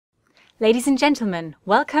Ladies and gentlemen,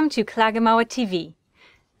 welcome to Klagemauer TV.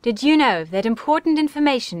 Did you know that important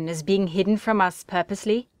information is being hidden from us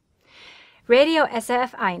purposely? Radio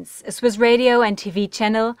SRF1, a Swiss radio and TV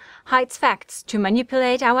channel, hides facts to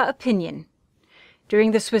manipulate our opinion.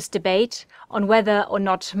 During the Swiss debate on whether or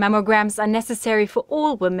not mammograms are necessary for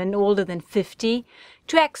all women older than 50,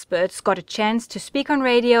 two experts got a chance to speak on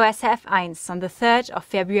Radio SRF1 on the 3rd of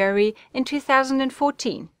February in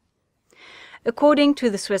 2014. According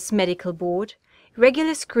to the Swiss Medical Board,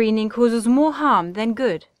 regular screening causes more harm than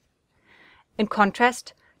good. In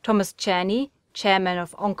contrast, Thomas Czerny, chairman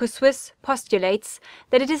of OncoSwiss, postulates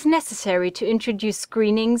that it is necessary to introduce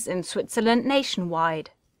screenings in Switzerland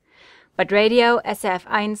nationwide. But Radio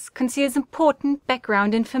SRF1 conceals important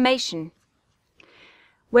background information.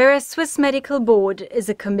 Whereas Swiss Medical Board is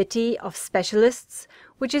a committee of specialists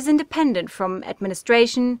which is independent from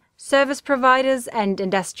administration, service providers and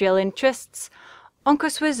industrial interests,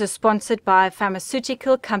 OncoSwiss is sponsored by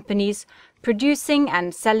pharmaceutical companies producing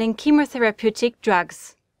and selling chemotherapeutic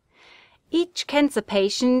drugs. Each cancer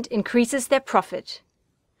patient increases their profit.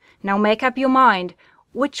 Now make up your mind,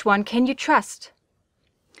 which one can you trust?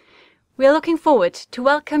 We are looking forward to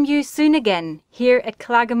welcome you soon again here at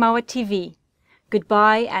Klagemauer TV.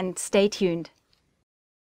 Goodbye and stay tuned.